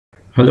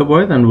Hello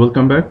boys and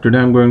welcome back. Today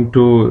I'm going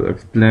to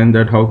explain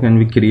that how can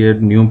we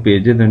create new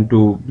pages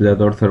into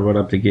Blazor server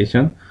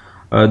application.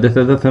 This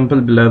is a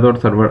simple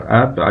Blazor server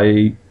app.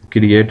 I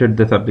created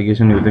this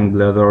application using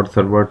Blazor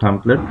server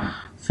template.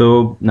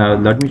 So now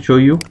let me show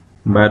you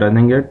by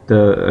running it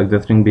the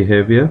existing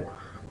behavior.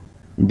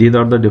 These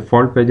are the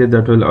default pages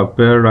that will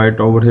appear right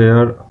over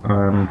here.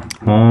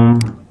 Home,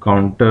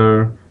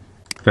 counter,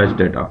 fetch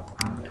data.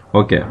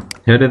 Okay,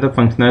 here is the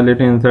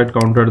functionality inside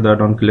counter that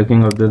on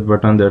clicking of this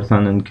button there's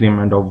an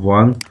increment of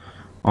 1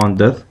 on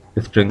this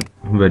string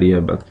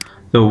variable.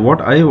 So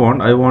what I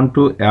want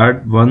to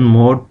add one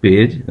more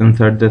page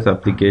inside this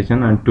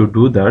application, and to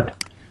do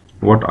that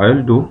what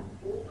I'll do,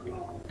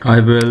 I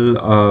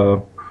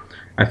will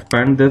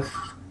expand this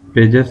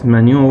pages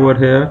menu over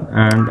here,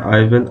 and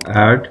I will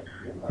add,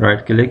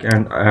 right click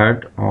and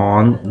add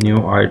on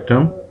new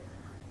item,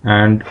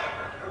 and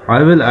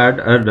I will add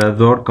a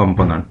Blazor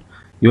component.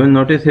 You will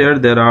notice here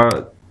there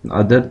are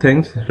other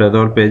things,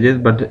 Blazor pages,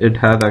 but it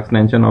has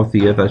extension of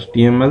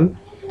CSHTML.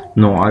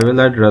 No, I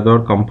will add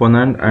Blazor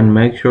component, and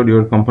make sure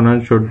your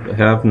component should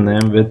have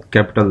name with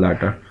capital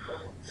letter.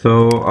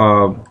 So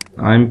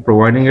I'm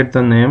providing it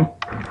the name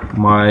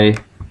my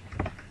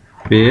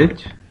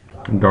page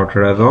dot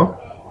Blazor,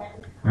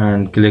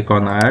 and click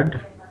on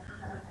add.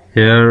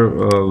 Here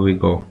we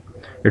go,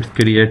 it's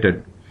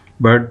created.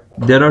 But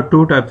there are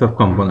two types of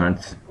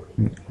components.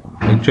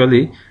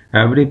 Actually,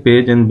 every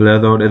page in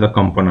Blazor is a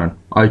component.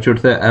 I should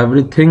say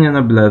everything in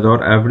a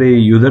Blazor, every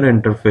user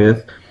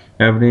interface,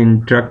 every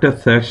interactive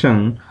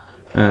section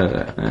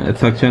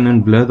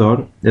in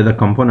Blazor is a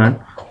component.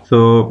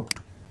 So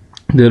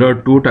there are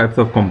two types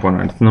of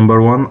components.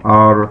 Number one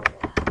are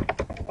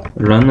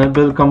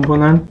runnable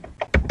component,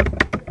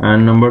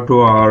 and number two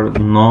are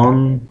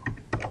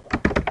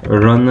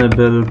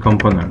non-runnable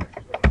component.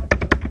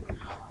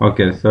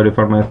 Okay, sorry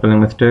for my spelling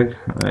mistake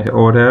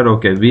over here.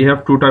 Okay, we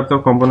have two types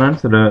of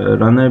components,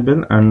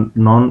 runnable and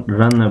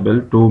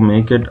non-runnable. To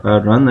make it a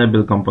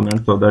runnable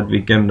component so that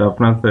we can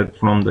reference it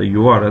from the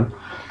URL,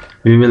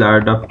 we will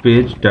add a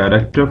page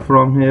directive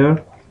from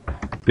here,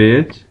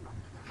 page,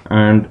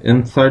 and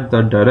inside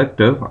the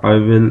directive I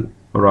will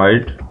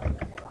write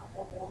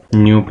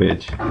new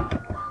page.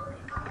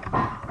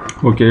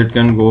 Okay, it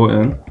can go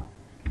in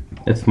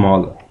a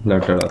small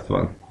letter as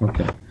well.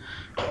 Okay,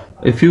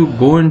 if you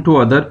go into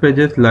other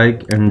pages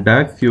like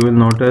index, you will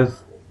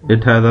notice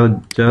it has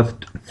a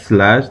just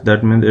slash.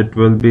 That means it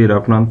will be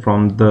referenced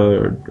from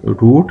the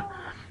root.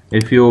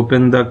 If you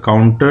open the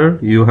counter,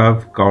 you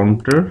have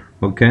counter.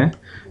 Okay,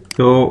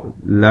 so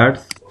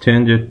let's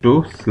change it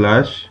to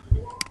slash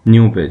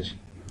new page.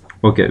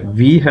 Okay,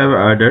 we have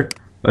added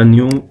a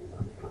new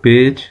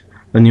page,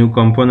 a new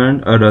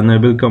component, a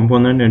runnable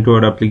component into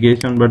our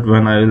application. But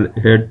when I will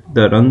hit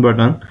the run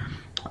button,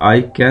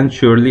 I can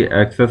surely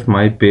access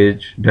my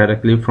page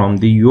directly from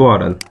the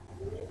URL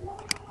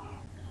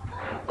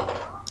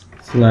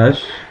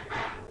slash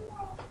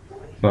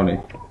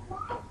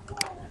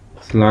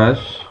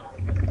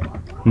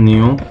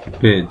new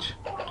page.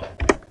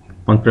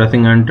 On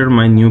pressing enter,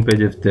 my new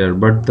page is there.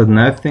 But the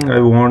next thing I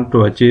want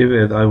to achieve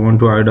is I want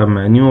to add a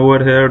menu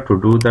over here. To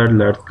do that,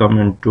 let's come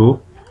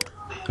into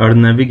our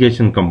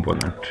navigation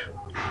component.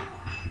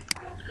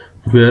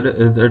 Where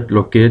is it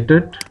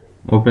located?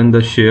 Open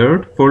the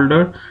shared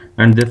folder,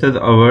 and this is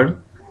our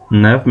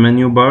nav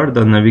menu bar,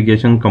 the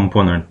navigation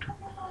component.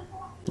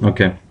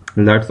 Okay,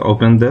 let's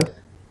open this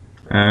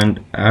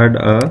and add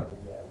a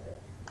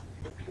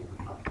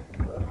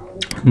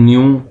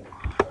new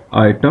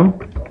item.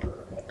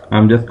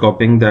 I'm just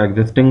copying the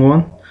existing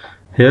one.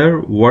 Here,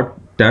 what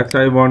text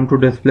I want to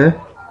display?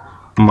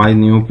 My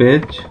new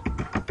page.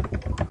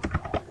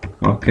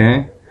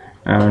 Okay,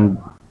 and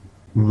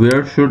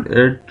where should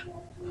it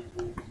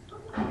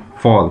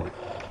fall?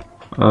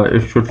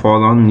 It should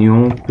fall on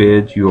new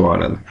page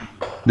URL.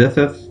 This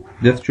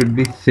should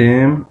be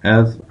same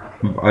as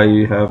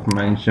I have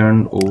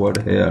mentioned over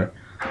here.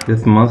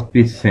 This must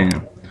be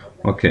same.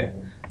 Okay,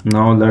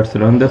 now let's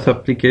run this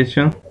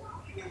application.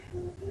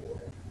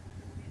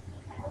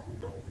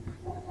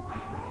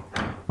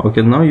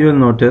 Okay, now you will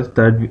notice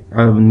that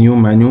a new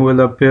menu will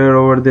appear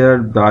over there.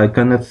 The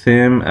icon is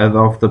same as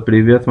of the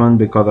previous one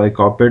because I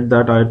copied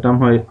that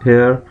item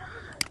here,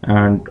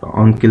 and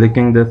on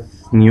clicking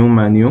this new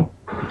menu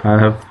I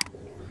have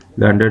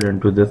landed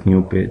into this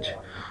new page.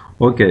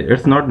 Okay,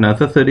 it's not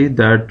necessary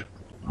that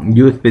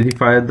you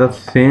specify the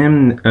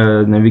same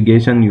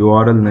navigation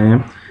URL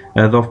name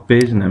as of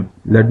page name.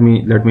 Let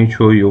me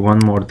show you one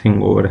more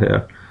thing over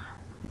here.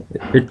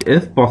 It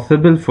is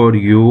possible for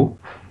you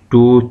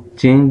to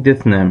change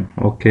this name.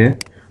 Okay,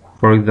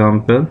 for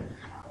example,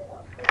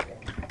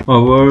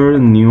 our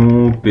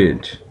new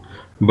page,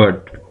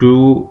 but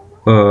to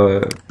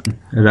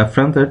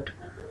reference it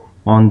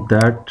on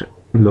that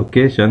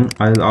location,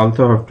 I'll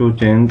also have to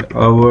change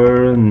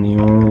our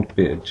new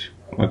page.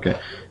 Okay,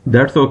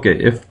 that's okay.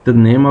 If the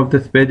name of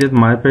this page is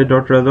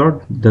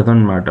mypage.Blazor,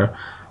 doesn't matter.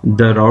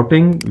 The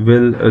routing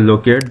will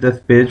locate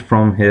this page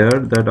from here,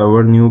 that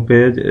our new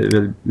page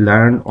will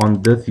land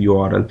on this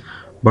URL.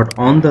 But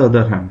on the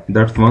other hand,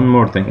 that's one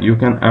more thing, you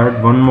can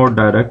add one more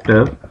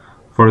directive.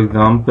 For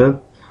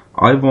example,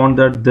 I want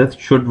that this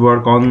should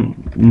work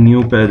on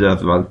new page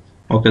as well.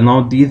 Okay,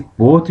 now these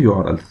both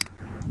URLs,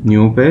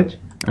 new page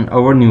and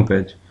our new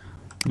page,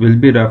 will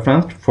be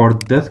referenced for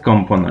this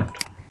component.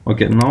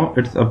 Okay, now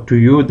it's up to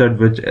you that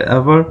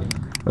whichever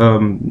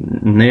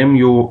name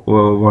you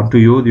want to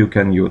use, you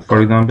can use.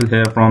 For example,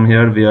 here from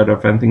here we are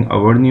referencing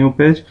our new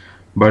page,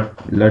 but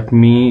let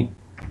me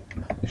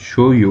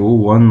show you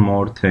one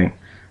more thing.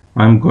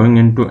 I'm going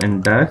into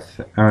index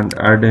and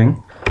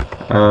adding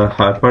a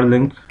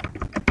hyperlink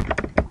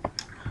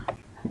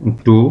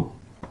to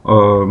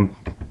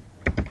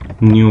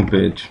new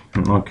page.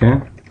 Okay,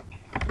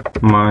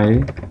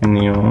 my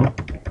new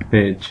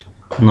page.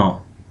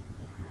 Now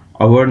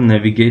our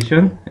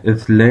navigation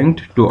is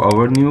linked to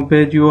our new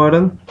page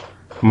URL,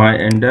 my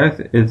index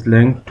is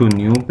linked to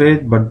new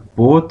page, but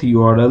both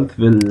URLs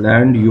will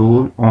land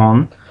you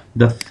on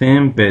the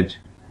same page,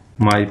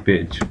 my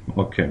page.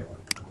 Okay,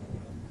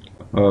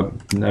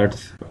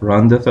 let's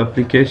run this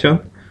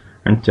application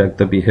and check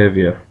the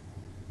behavior.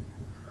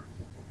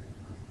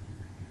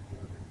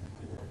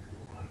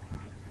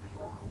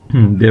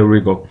 There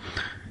we go.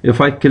 If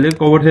I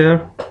click over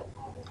here,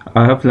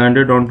 I have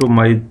landed onto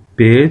my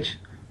page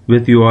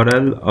with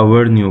URL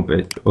our new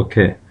page.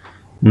 Okay,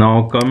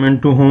 now come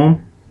into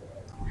home.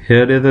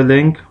 Here is a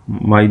link,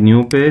 my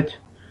new page.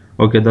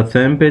 Okay, the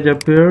same page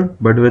appeared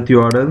but with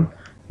URL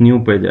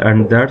new page,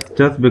 and that's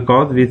just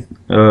because we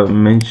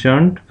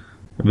mentioned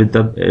with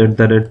the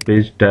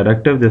page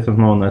directive. This is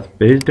known as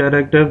page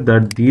directive,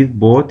 that these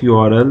both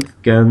URLs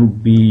can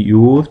be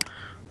used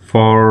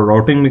for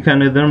routing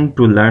mechanism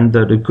to land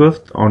the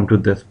request onto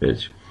this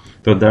page.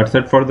 So that's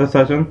it for the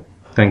session.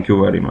 Thank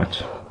you very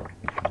much.